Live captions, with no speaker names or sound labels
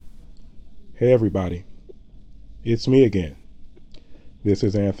Hey everybody, it's me again. This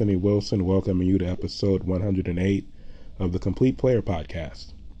is Anthony Wilson welcoming you to episode 108 of the Complete Player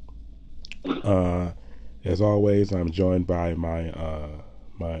Podcast. As always, I'm joined by my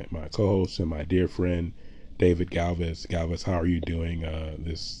co-host and my dear friend David Galvez. Galvez, how are you doing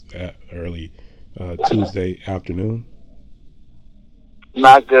this early Tuesday afternoon?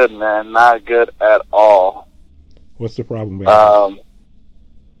 Not good, man. Not good at all. What's the problem, man?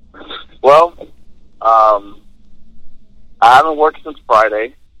 I haven't worked since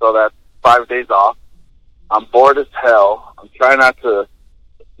Friday, so that's 5 days off. I'm bored as hell. I'm trying not to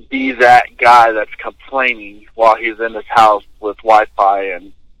be that guy that's complaining while he's in his house with Wi-Fi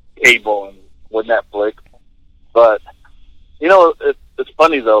and cable and with Netflix. But, you know, it's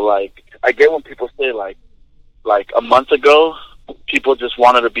funny, though. Like, I get when people say, like a month ago, people just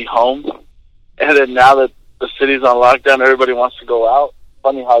wanted to be home. And then now that the city's on lockdown, everybody wants to go out.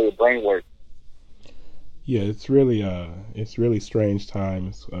 Funny how your brain works. Yeah, it's really strange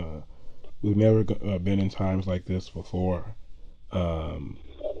times. We've never been in times like this before.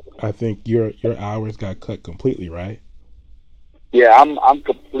 I think your hours got cut completely, right? Yeah, I'm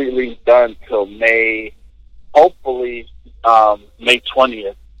completely done till May. Hopefully, May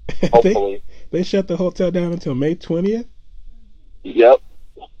 20th. Hopefully, they shut the hotel down until May 20th. Yep.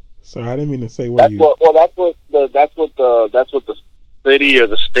 So I didn't mean to say that's what the city or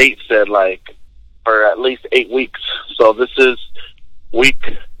the state said, like, for at least 8 weeks. So this is week.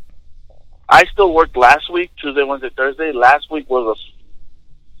 I still worked last week, Tuesday, Wednesday, Thursday. Last week was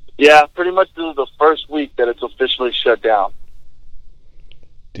pretty much this is the first week that it's officially shut down.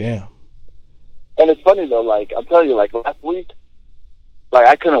 Damn. And it's funny though, like I'm telling you, like last week, like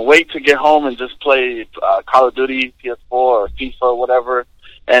I couldn't wait to get home and just play Call of Duty, PS4 or FIFA or whatever.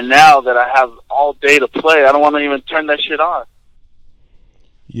 And now that I have all day to play, I don't want to even turn that shit on.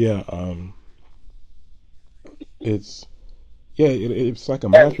 Yeah, it's like a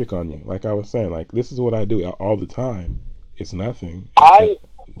magic on you. Like I was saying, like this is what I do all the time. It's nothing. And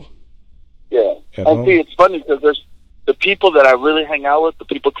see, it's funny because there's the people that I really hang out with, the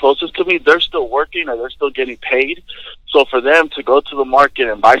people closest to me, they're still working or they're still getting paid. So for them to go to the market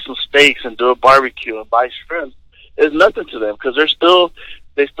and buy some steaks and do a barbecue and buy shrimp is nothing to them because they still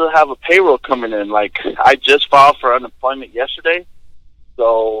have a payroll coming in. Like I just filed for unemployment yesterday,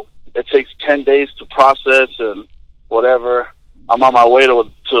 so it takes 10 days to process and whatever. I'm on my way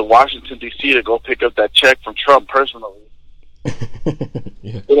to Washington, D.C. to go pick up that check from Trump personally.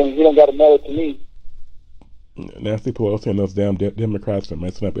 Yeah. He don't got to mail it to me. Nancy Pelosi and those damn Democrats are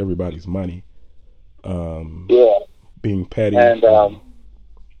messing up everybody's money. Being petty. And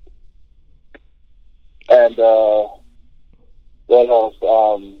what else?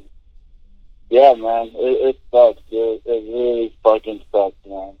 Yeah, man, it sucks, dude. It really fucking sucks,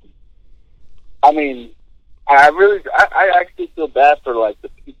 man. I mean, I actually feel bad for like the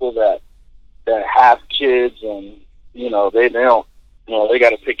people that have kids and they don't, they got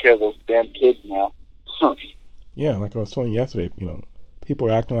to take care of those damn kids now. Yeah, like I was telling you yesterday, people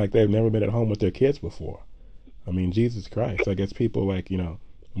are acting like they've never been at home with their kids before. I mean, Jesus Christ. I guess people when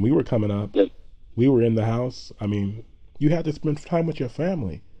we were coming up, we were in the house. I mean, you had to spend time with your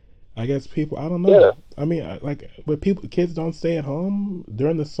family. I guess people, I don't know. Yeah. I mean, like, but kids don't stay at home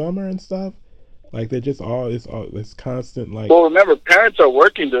during the summer and stuff. Like, they're just it's constant, like. Well, remember, parents are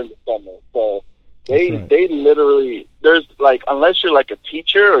working during the summer, so they literally, there's, like, unless you're, like, a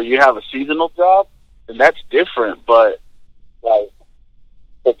teacher or you have a seasonal job, then that's different. But, like,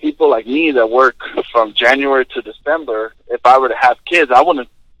 for people like me that work from January to December, if I were to have kids, I wouldn't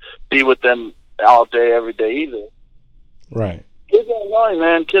be with them all day, every day either. Right. Kids are annoying,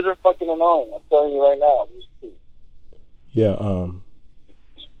 man. Kids are fucking annoying. I'm telling you right now. Yeah.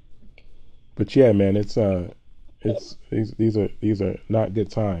 But yeah, man, it's these are not good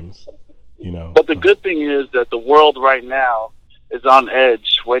times, But the good thing is that the world right now is on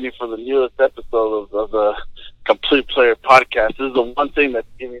edge, waiting for the newest episode of the Complete Player Podcast. This is the one thing that's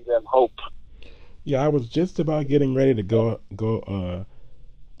giving them hope. Yeah, I was just about getting ready to go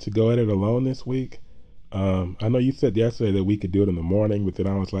at it alone this week. I know you said yesterday that we could do it in the morning, but then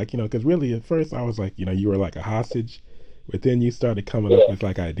I was like, because really at first I was like, you were like a hostage, but then you started coming up with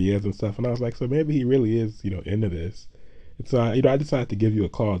like ideas and stuff, and I was like, so maybe he really is, into this. And so I decided to give you a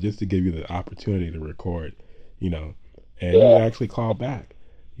call just to give you the opportunity to record, and you actually called back,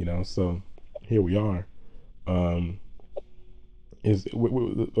 so here we are. First of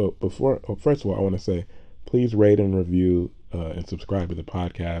all, I want to say, please rate and review and subscribe to the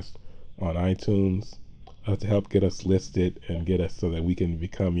podcast on iTunes. To help get us listed and get us so that we can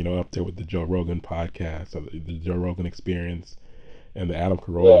become, up there with the Joe Rogan podcast or the Joe Rogan Experience. and the Adam Yeah.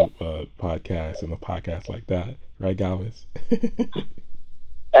 Carolla podcast and the podcast like that, right, Galvez?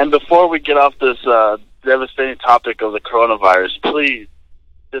 And before we get off this devastating topic of the coronavirus, please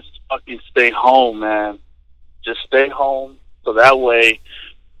just fucking stay home, man. Just stay home so that way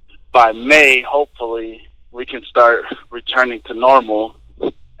by May, hopefully, we can start returning to normal.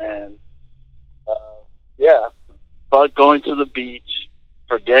 And uh, yeah, but going to the beach,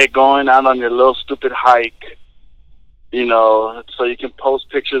 forget going out on your little stupid hike, so you can post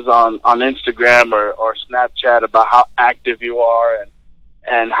pictures on Instagram or Snapchat about how active you are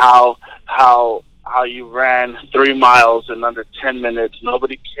and how you ran 3 miles in under 10 minutes.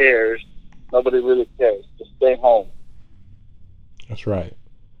 Nobody cares. Nobody really cares. Just stay home. That's right.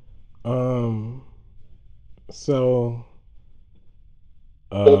 Um. So.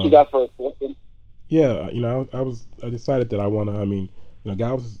 So what you Um. got for us? Yeah. I decided that I want to. I mean,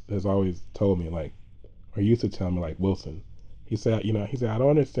 Galvez has always told me like, or used to tell me like, Wilson. He said, I don't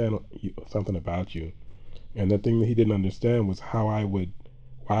understand something about you. And the thing that he didn't understand was why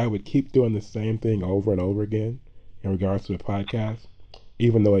I would keep doing the same thing over and over again in regards to the podcast,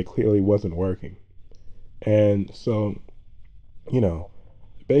 even though it clearly wasn't working. And so, you know,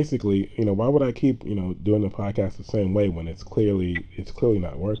 basically, why would I keep, doing the podcast the same way when it's clearly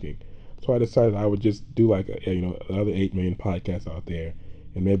not working? So I decided I would just do like the other 8 million podcasts out there,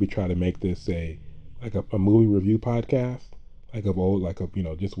 and maybe try to make this a movie review podcast, like of old, like of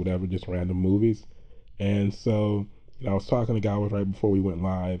just whatever, just random movies. And so, I was talking to Galvez right before we went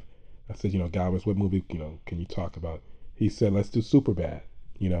live. I said, Galvez, what movie, can you talk about? He said, let's do Superbad.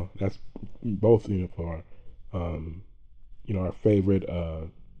 That's both, for, um, our favorite,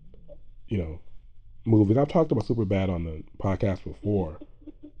 you know, movies. I've talked about Superbad on the podcast before,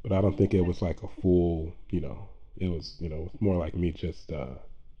 but I don't think it was like a full, it was, more like me just, so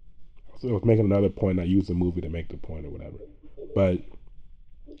I was making another point. I used the movie to make the point or whatever. But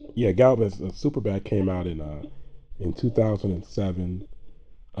yeah, Galvez, Superbad came out in 2007.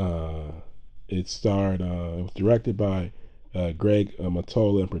 Uh, it was directed by Greg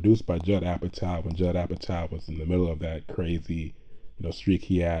Mottola and produced by Judd Apatow when Judd Apatow was in the middle of that crazy, streak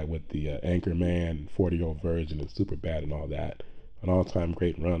he had with the Anchorman, 40-Year-Old Virgin, and Superbad and all that. An all-time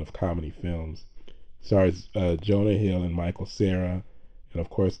great run of comedy films. Stars Jonah Hill and Michael Cera, and of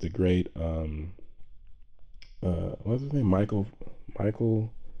course the great what's his name? Michael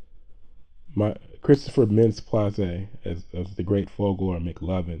my Christopher Mintz-Plasse as the great Fogel or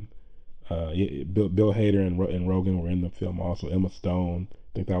McLovin. Bill Hader and Rogan were in the film also. Emma Stone, I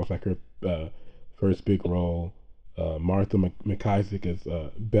think that was like her first big role. Martha McIsaac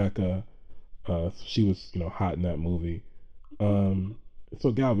as Becca. She was hot in that movie. Um,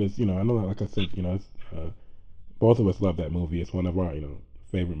 so Galvez, I know, like I said, both of us love that movie. It's one of our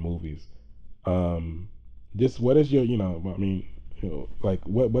favorite movies. Um, just what is your I mean, like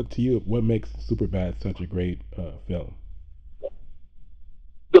what to you, what makes Superbad such a great film?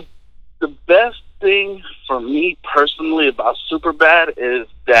 The the best thing for me personally about Superbad is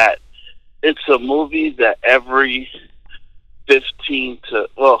that it's a movie that every 14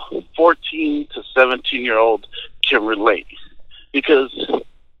 to 17 year old can relate, because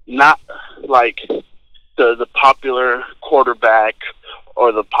not like the popular quarterback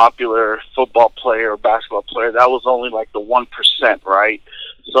or the popular football player or basketball player. That was only like the 1%, right?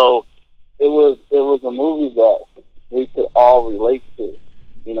 So it was a movie that we could all relate to,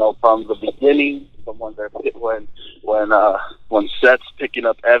 from the beginning, from when Seth's picking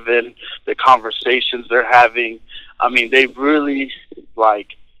up Evan, the conversations they're having. I mean, they really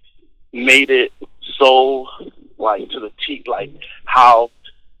like made it so like to the T, like how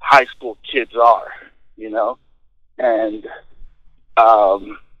high school kids are, you know, and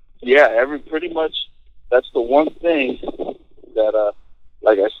yeah, every pretty much that's the one thing that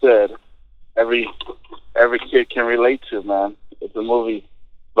like I said, every kid can relate to, man. It's a movie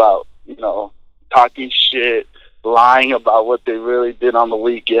about, talking shit, lying about what they really did on the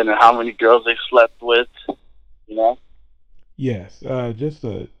weekend and how many girls they slept with, you know? Yes, just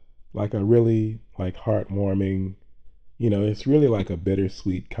a really like heartwarming. It's really like a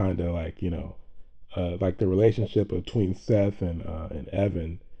bittersweet kind of like the relationship between Seth and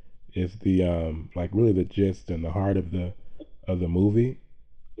Evan is the like really the gist and the heart of the movie.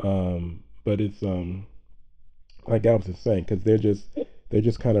 But it's like I was just saying, because they're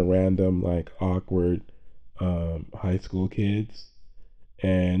just kind of random, like awkward high school kids.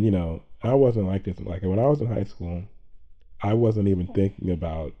 And I wasn't like this. Like when I was in high school, I wasn't even thinking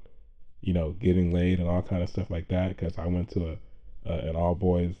about getting laid and all kind of stuff like that because I went to an all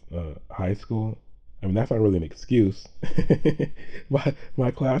boys high school. I mean, that's not really an excuse.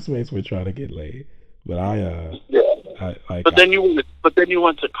 my classmates were trying to get laid, but Yeah. I like But I, then you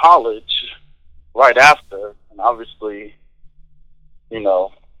went to college right after, and obviously, you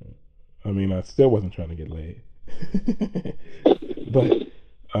know, I mean, I still wasn't trying to get laid, but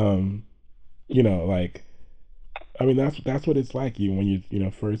um, like I mean, that's what it's like you when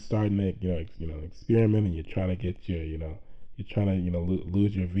you first starting to experiment and you're trying to get you're trying to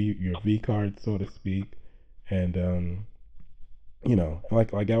lose your V card, so to speak, and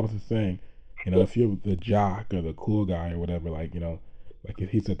like I was just saying, if you're the jock or the cool guy or whatever, like if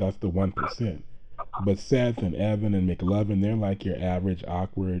he said that's the 1%, but Seth and Evan and McLovin, they're like your average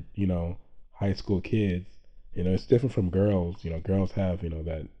awkward high school kids. It's different from girls. Girls have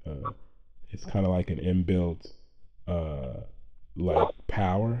that. It's kind of like an inbuilt like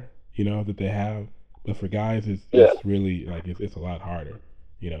power, that they have. But for guys, yeah, it's really like it's a lot harder,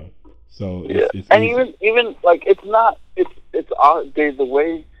 you know. So yeah. it's And easy. even like it's not it's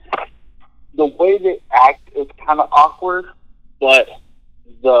the way they act is kind of awkward, but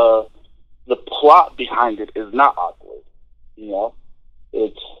the the plot behind it is not awkward. You know,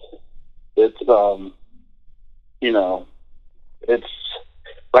 it's it's you know it's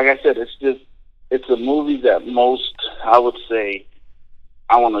like I said, it's a movie that most I would say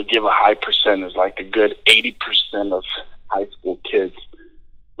I want to give a high percentage, like a good 80% of high school kids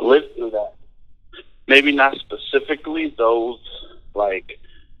live through that. Maybe not specifically those like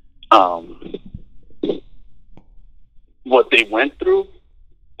um, what they went through,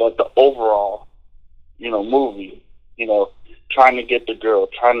 but the overall, movie, trying to get the girl,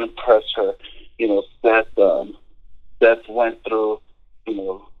 trying to impress her, Seth went through, you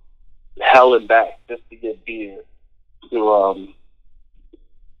know, hell and back just to get beer, to,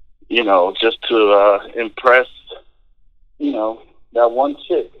 just to impress, you know, that one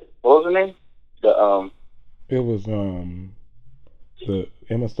chick. What was her name? The It was the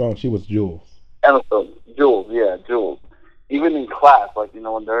Emma Stone. She was Jules. Emerson, Jules, yeah, Jules. Even in class, like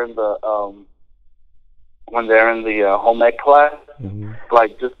when they're in the home ec class, Hmm.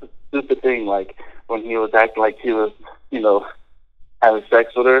 like just the thing, like when he was acting like he was, you know, having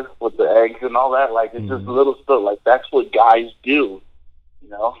sex with her with the eggs and all that. Like it's just Hmm. little stuff. Like that's what guys do, you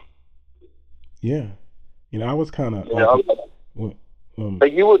know. Yeah, I was kind of You like, know, um,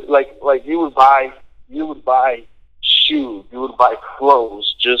 like you would buy shoes, you would buy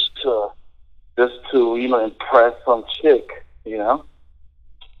clothes just to impress some chick, you know.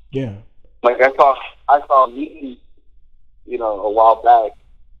 yeah, Like I saw a meeting, a while back,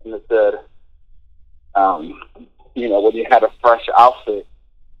 and it said, um, when you had a fresh outfit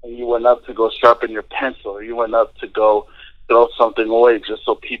and you went up to go sharpen your pencil, or you went up to go throw something away just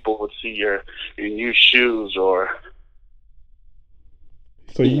so people would see your new shoes, or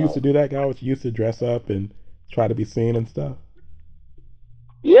so you you used to know, do that, guys? You used to dress up and try to be seen and stuff.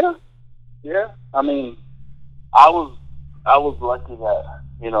 yeah, yeah. I mean, I was I was lucky that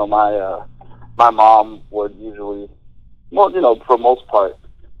my mom would usually, well, for most part,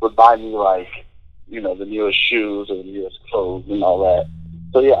 would buy me like the newest shoes or the newest clothes and all that.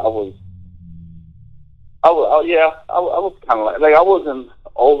 So yeah, I was kind of like I wasn't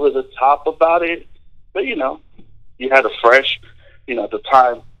over the top about it, but you had a fresh, at the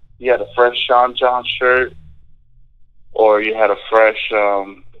time you had a fresh Sean John shirt, or you had a fresh,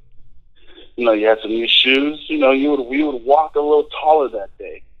 you had some new shoes. We would walk a little taller that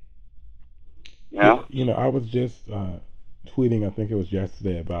day. You Yeah, know? I was just tweeting. I think it was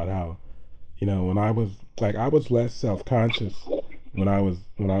yesterday about how when I was less self conscious when I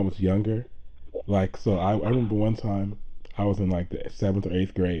was younger. Like, so I remember one time I was in like the seventh or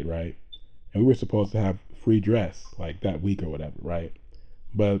eighth grade, right? And we were supposed to have free dress like that week or whatever, right?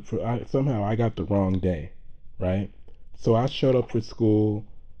 But somehow I got the wrong day, right? So I showed up for school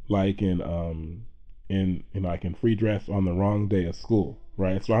like in like in free dress on the wrong day of school,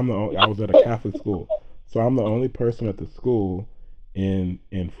 right? So I was at a Catholic school, so I'm the only person at the school in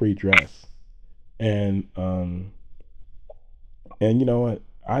free dress, and you know what?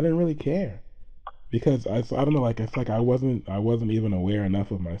 I didn't really care because I don't know, like it's like I wasn't even aware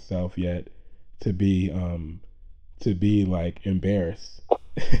enough of myself yet to be like embarrassed.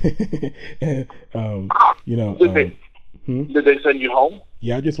 And you know Did they hmm? did they send you home?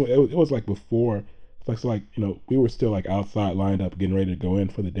 Yeah, I just it was like before. It's like, so like we were still like outside lined up getting ready to go in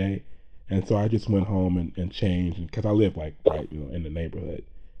for the day, and so I just went home and changed because I live like right in the neighborhood,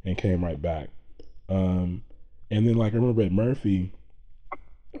 and came right back. um and then like I remember at Murphy,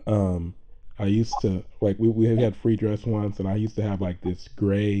 um, I used to like we had free dress once, and I used to have like this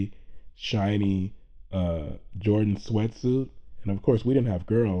gray, shiny Jordan sweatsuit, and of course we didn't have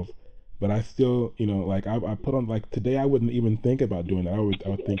girls, but I still, like I put on like today I wouldn't even think about doing that. I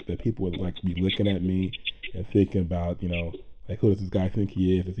would think that people would like be looking at me and thinking about, like who does this guy think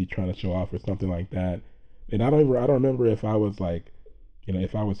he is? Is he trying to show off or something like that? And I don't remember if I was like,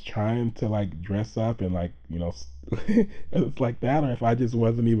 if I was trying to like dress up and like, it's like that, or if I just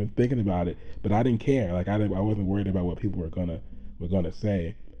wasn't even thinking about it. But I didn't care. Like I wasn't worried about what people were gonna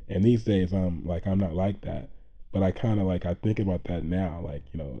say. And these days, I'm not like that. But I kind of like I think about that now, like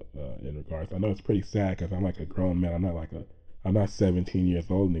in regards. I know it's pretty sad because I'm like a grown man. I'm not 17 years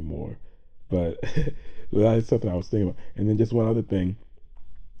old anymore. But but that's something I was thinking about. And then just one other thing,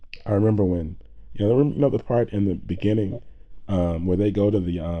 I remember when the part in the beginning where they go to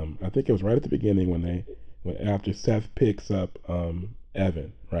the I think it was right at the beginning when after Seth picks up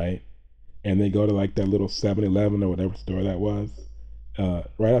Evan, right? And they go to like that little 7-Eleven or whatever store that was.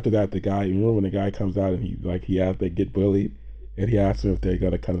 Right after that, the guy, you remember when the guy comes out and he asks, they get bullied, and he asks them if they're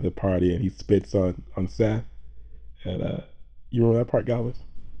gonna come to the party, and he spits on Seth. And you remember that part, Galvez?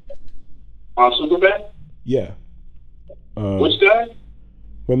 On Superbad? Yeah. Which guy?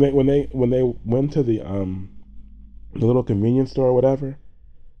 When they went to the little convenience store or whatever,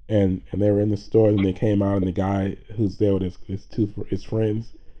 and they were in the store, and they came out, and the guy who's there with his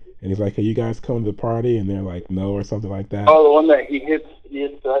friends, and he's like, "Hey, you guys come to the party?" And they're like, "No," or something like that. Oh, the one that he hits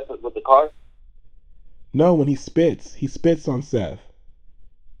Seth with the car? No, when he spits on Seth.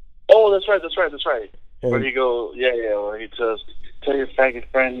 Oh, that's right. And Where he go, where he says, "Tell your faggot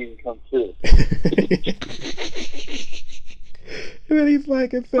friend he can come too." And then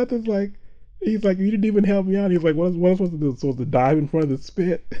and Seth is like, he's like, "You didn't even help me out." He's like, what am I supposed to do? Supposed to dive in front of the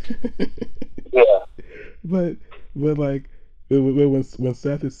spit? Yeah. But like when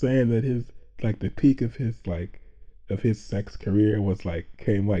Seth is saying that his like the peak of his sex career was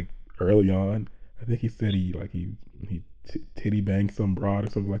came early on. I think he said he titty banged some broad or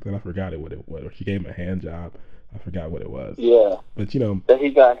something like that. I forgot what it was. Or she gave him a hand job. I forgot what it was. Yeah. But that he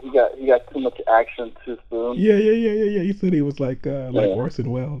got too much action too soon. Yeah. He said he was like Orson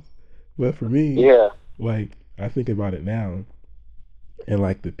Welles. But for me, I think about it now, and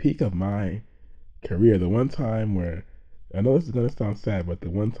like the peak of my career, the one time where I know this is gonna sound sad, but the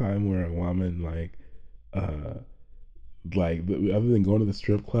one time where a woman uh other than going to the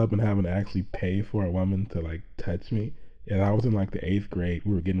strip club and having to actually pay for a woman to touch me, and I was in the 8th grade.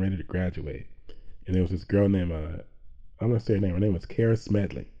 We were getting ready to graduate, and there was this girl named I'm gonna say her name. Her name was Kara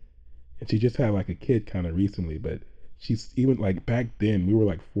Smedley, and she just had a kid kind of recently, but she's even back then we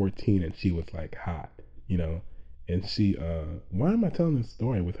were 14 and she was hot, and she why am I telling this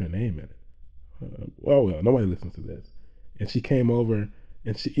story with her name in it? Well, nobody listens to this. And she came over,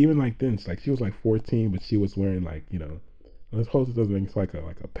 and she even then, she was 14, but she was wearing I suppose it doesn't make it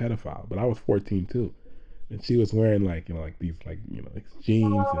like a pedophile, but I was 14 too, and she was wearing these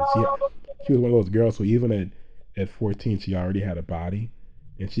jeans, and she was one of those girls who even at 14 she already had a body,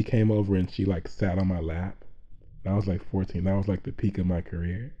 and she came over and she sat on my lap. And I was 14. That was the peak of my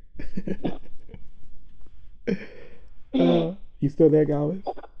career. You still there, Galvez?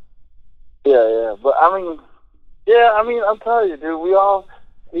 Yeah. But I mean, I'm telling you, dude,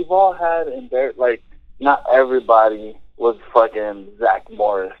 we've all had not everybody was fucking Zach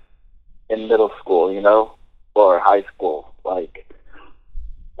Morris in middle school, or high school,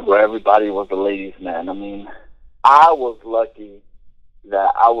 where everybody was a ladies' man. I mean, I was lucky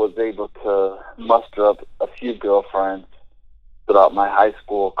that I was able to muster up a few girlfriends throughout my high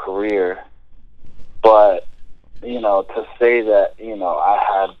school career, but to say that I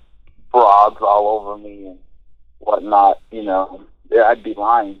had broads all over me and whatnot, I'd be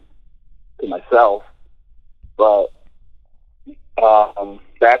lying to myself. But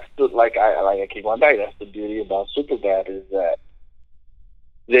that's I keep going back. That's the beauty about Superbad, is that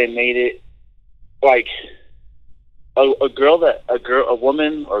they made it a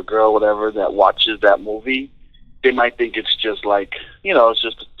woman or girl, whatever, that watches that movie, they might think it's just it's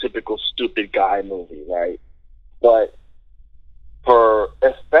just a typical stupid guy movie, right? But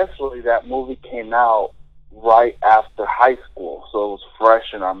especially that movie came out right after high school, so it was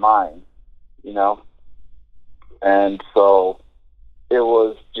fresh in our mind, and so it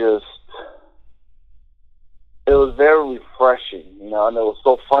was very refreshing, and it was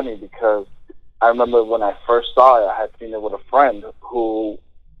so funny because I remember when I first saw it, I had seen it with a friend who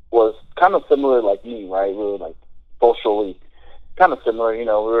was kind of similar like me, right? We were socially kind of similar, we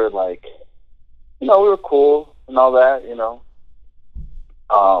were we were cool and all that,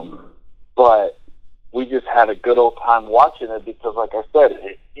 but we just had a good old time watching it because, like I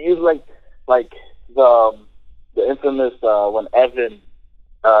said, you the infamous when Evan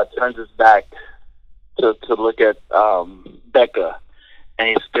turns his back to look at Becca, and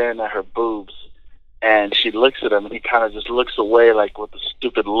he's staring at her boobs, and she looks at him, and he kind of just looks away, like with a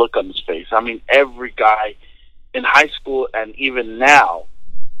stupid look on his face. I mean, every guy in high school and even now,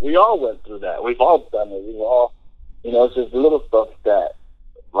 we all went through that. We've all done it. We've all, it's just little stuff that,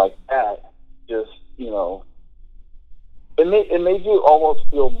 like that, just, it made you almost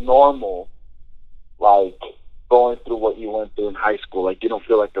feel normal, like going through what you went through in high school. Like you don't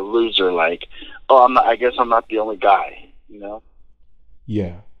feel like a loser. Like, oh, I guess I'm not the only guy.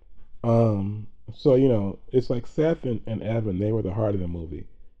 Yeah. So it's like Seth and Evan. They were the heart of the movie,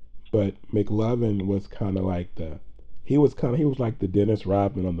 but McLovin was kind of like he was like the Dennis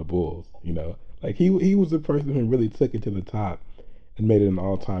Rodman on the Bulls. Like he was the person who really took it to the top and made it an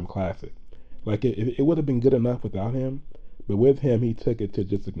all-time classic. Like it would have been good enough without him, but with him, he took it to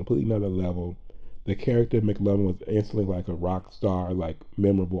just a completely another level. The character of McLovin was instantly like a rock star, like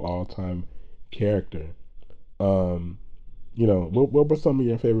memorable all-time character. Um, what were some of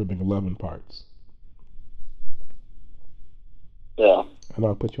your favorite McLovin parts? Yeah. I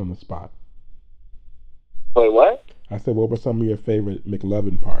know I put you on the spot. Wait, what? I said, what were some of your favorite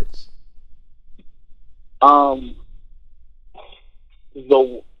McLovin parts?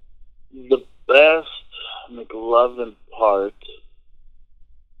 The best McLovin part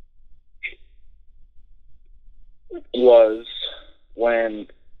was when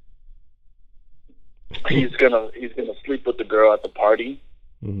he's gonna sleep with the girl at the party,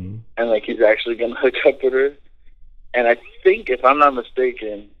 mm-hmm. and like he's actually gonna hook up with her. And I think, if I'm not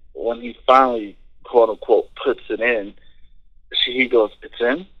mistaken, when he finally quote unquote puts it in, he goes, "It's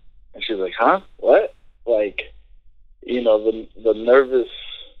in," and she's like, "Huh? What?" Like, the nervous,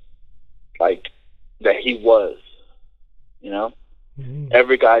 like that he was, Mm-hmm.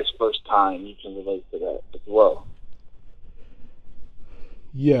 every guy's first time. You can relate to that as well.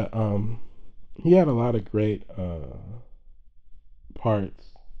 Yeah, he had a lot of great parts.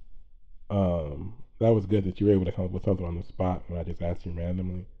 That was good that you were able to come up with something on the spot when I just asked you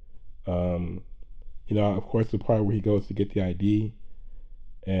randomly. Um, of course, the part where he goes to get the ID,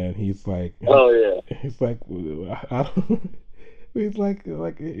 and he's like, "Oh yeah," he's like, I don't, he's like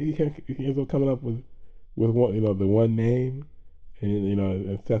he ends up coming up with one, the one name, and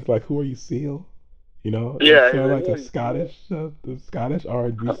and Seth's like, "Who are you, Seal?" It yeah. sounded like a Scottish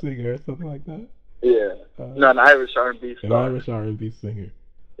R&B singer or something like that. Yeah, no, an Irish R&B An star. Irish R&B singer.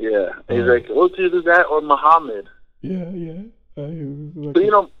 Yeah, he's like, "Well, it's either that or Muhammad." Yeah, yeah. But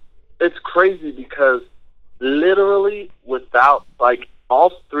it's crazy because literally, without like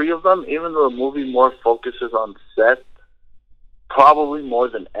all three of them, even though the movie more focuses on Seth, probably more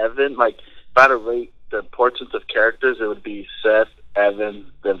than Evan. Like, if I had to rate the importance of characters, it would be Seth,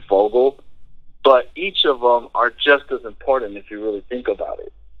 Evan, then Vogel. But each of them are just as important if you really think about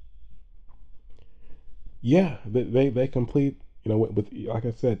it. Yeah, they complete. With like I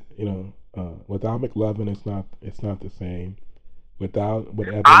said, without McLovin, it's not the same. Without what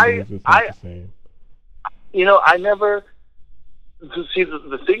Evan brings, it's not the same. I never see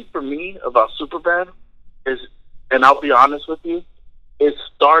the thing for me about Superbad is, and I'll be honest with you, it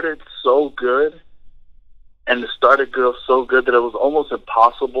started so good, and it started so good that it was almost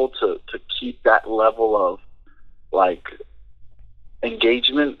impossible to keep that level of like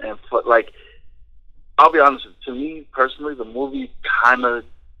engagement and like. I'll be honest, to me personally, the movie kind of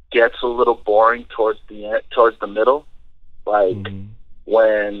gets a little boring towards the end, towards the middle, like mm-hmm.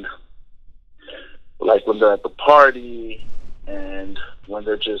 when they're at the party and when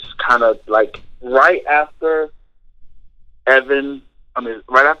they're just kind of like right after McFogel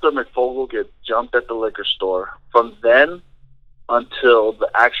gets jumped at the liquor store. From then until the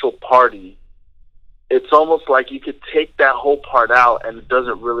actual party, it's almost like you could take that whole part out and it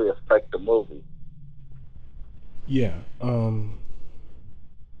doesn't really affect the movie. Yeah. I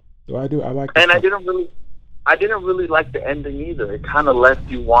do. I like. And I didn't really like the ending either. It kind of left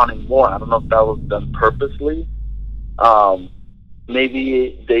you wanting more. I don't know if that was done purposely.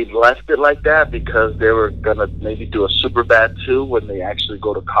 Maybe they left it like that because they were gonna maybe do a Superbad 2 when they actually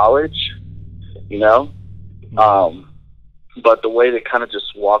go to college. But the way they kind of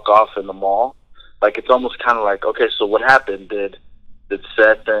just walk off in the mall, like it's almost kind of like, okay, so what happened? Did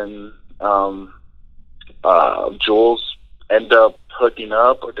Seth and Jules end up hooking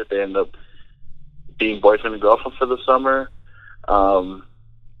up, or did they end up being boyfriend and girlfriend for the summer?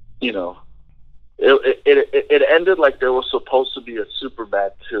 It ended like there was supposed to be a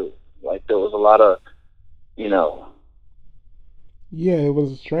Superbad 2. Like there was a lot of, Yeah, it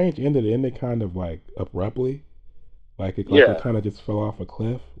was a strange ending. It ended kind of like abruptly, like it kind of just fell off a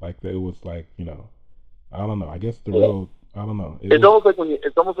cliff. Like it was like I don't know. I guess I don't know. It's almost like when you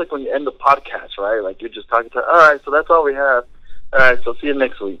end the podcast, right? Like you're just talking to, all right, so that's all we have. All right, so see you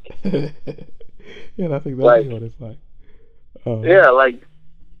next week. Yeah, and I think that'll be Like, what it's like. yeah, Um,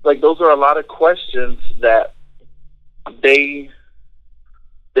 like those are a lot of questions that they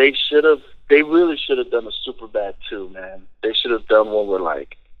they should have. They really should have done a super bad too, man. They should have done one where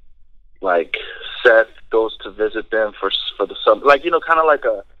like Seth goes to visit them for the summer, like kind of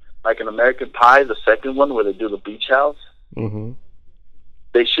like an American Pie, the second one where they do the beach house. hmm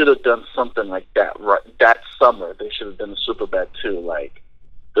They should have done something like that right that summer. They should have done a super bad too, like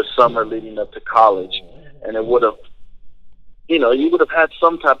the summer leading up to college, and it would have, you would have had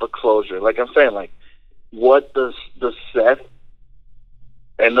some type of closure. Like I'm saying, like what does Seth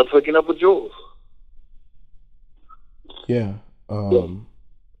end up hooking up with Jules? yeah. Um,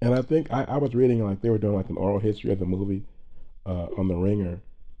 and I think I was reading like they were doing like an oral history of the movie on the Ringer,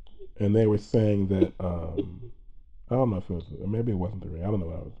 and they were saying that I don't know if it was maybe it wasn't the Ringer. I don't know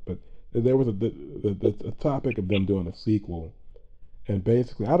what it was, but there was a topic of them doing a sequel, and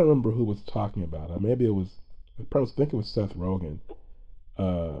basically I don't remember who was talking about it. Maybe it was I probably think it was Seth Rogen.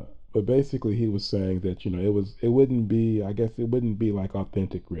 Uh, but basically he was saying that it wouldn't be I guess it wouldn't be like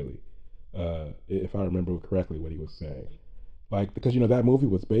authentic really, if I remember correctly what he was saying. Like because that movie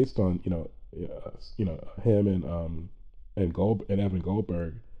was based on him and Gold and Evan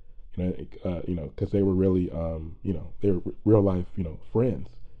Goldberg, because they were really they were real life friends,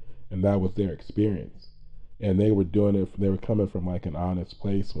 and that was their experience, and they were doing it. They were coming from like an honest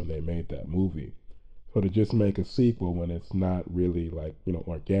place when they made that movie. So to just make a sequel when it's not really like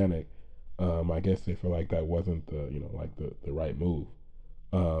organic, I guess they feel like that wasn't the like the right move.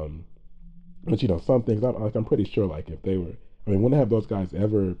 Um, but some things I'm pretty sure like if they were, I mean, wouldn't have those guys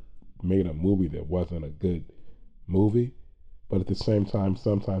ever made a movie that wasn't a good movie? But at the same time,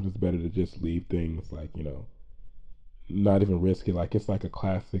 sometimes it's better to just leave things like not even risk it. Like it's like a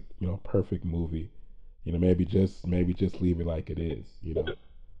classic, perfect movie. Maybe just leave it like it is.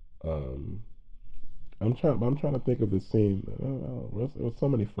 Um, I'm trying to think of the scene. There was so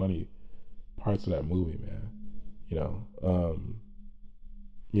many funny parts of that movie, man. You know, um,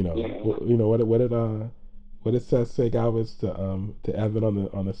 what did Seth say Galvez to Evan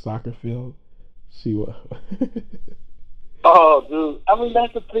on the soccer field? She was. Oh, dude. I mean,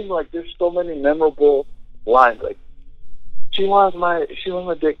 that's the thing. Like, there's so many memorable lines. Like, she wants my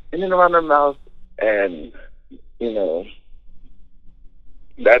dick in and around her mouth, and you know,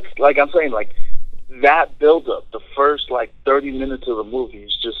 that's like I'm saying. Like that build up, the first like 30 minutes of the movie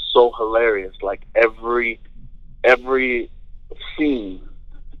is just so hilarious. Like every scene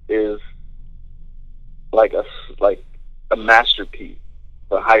is like a masterpiece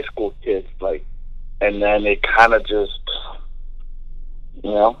for high school kids. Like, and then it kind of just,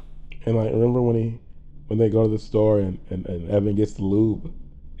 you know. And like, remember when they go to the store and Evan gets the lube,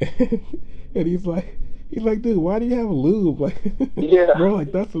 and he's like, dude, why do you have a lube? Like, Yeah, bro,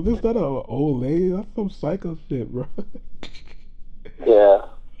 like this not a old lady. That's some psycho shit, bro. yeah.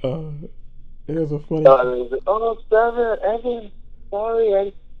 uh, there's a funny. Oh, Seven, Evan,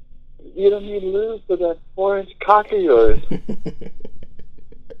 sorry, you don't need lube for that 4-inch cock of yours.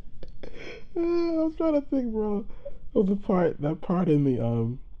 I was trying to think, bro, of that part in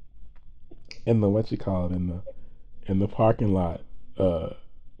the what you call it in the parking lot.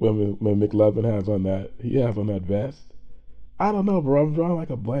 When McLovin has on that vest. I don't know, bro. I'm drawing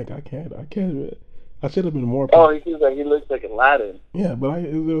like a blank. I can't. I should have been more. Oh, he looks like Aladdin. Yeah, but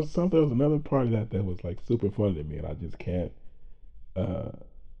there was another part of that was like super funny to me, and I just can't. Uh,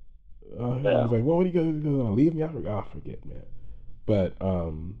 he Yeah. was like, "Well, what are you gonna leave me?" I forget, man. But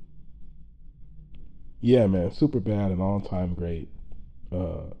yeah, man, Superbad, an all-time great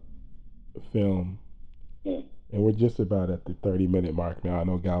uh film, Mm. and we're just about at the 30-minute mark now. I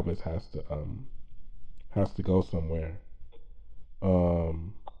know Galvez has to go somewhere.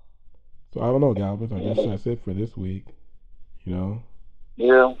 Um, so I don't know, Galvez. I guess that's it for this week. You know.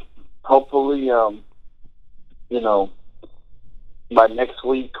 Yeah. Hopefully, you know, by next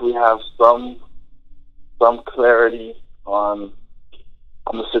week we have some clarity on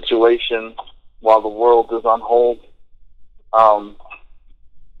the situation while the world is on hold. Um,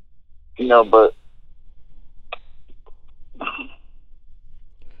 but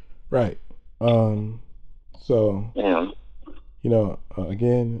Right. So yeah,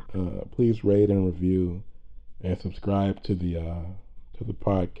 again, please rate and review and subscribe to the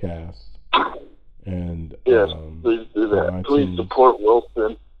podcast and yes, please do that. on Please iTunes. support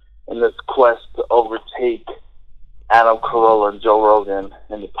Wilson in this quest to overtake Adam Carolla and Joe Rogan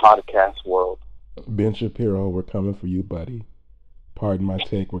in the podcast world. Ben Shapiro, we're coming for you, buddy. Pardon my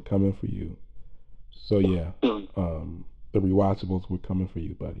take, we're coming for you. So yeah, the rewatchables, we're coming for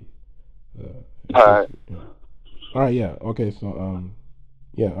you, buddy. All right. Yeah. All right, yeah, okay, so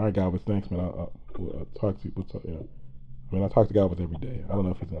yeah, all right, Galvez, thanks, man. I'll talk to you. We'll talk, I mean, I talk to Galvez every day. I don't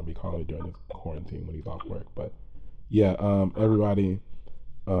know if he's gonna be calling me during this quarantine when he's off work, but yeah, everybody,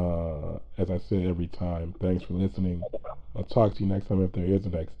 as I said every time, thanks for listening. I'll talk to you next time if there is a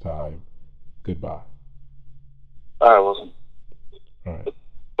next time. Goodbye. All right, Wilson.